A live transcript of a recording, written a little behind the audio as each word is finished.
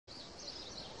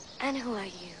And who are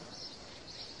you?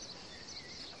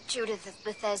 Judith of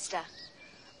Bethesda.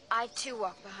 I too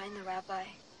walk behind the rabbi,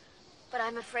 but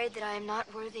I'm afraid that I am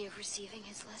not worthy of receiving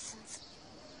his lessons.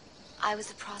 I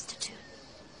was a prostitute.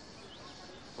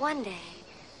 One day,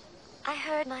 I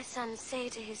heard my son say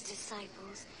to his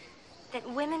disciples that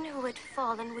women who had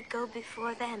fallen would go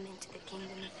before them into the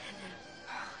kingdom of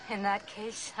heaven. In that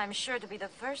case, I'm sure to be the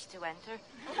first to enter.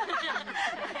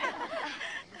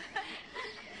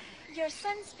 Your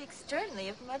son speaks sternly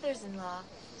of mothers-in-law.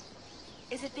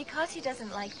 Is it because he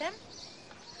doesn't like them?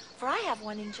 For I have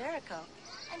one in Jericho,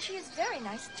 and she is very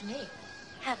nice to me.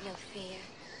 Have no fear.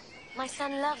 My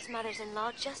son loves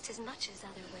mothers-in-law just as much as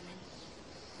other women.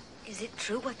 Is it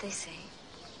true what they say?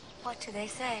 What do they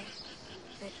say?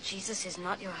 That Jesus is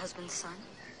not your husband's son?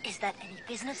 Is that any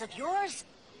business of yours?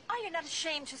 Are you not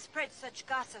ashamed to spread such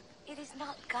gossip? It is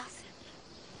not gossip.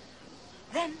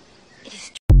 Then it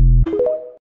is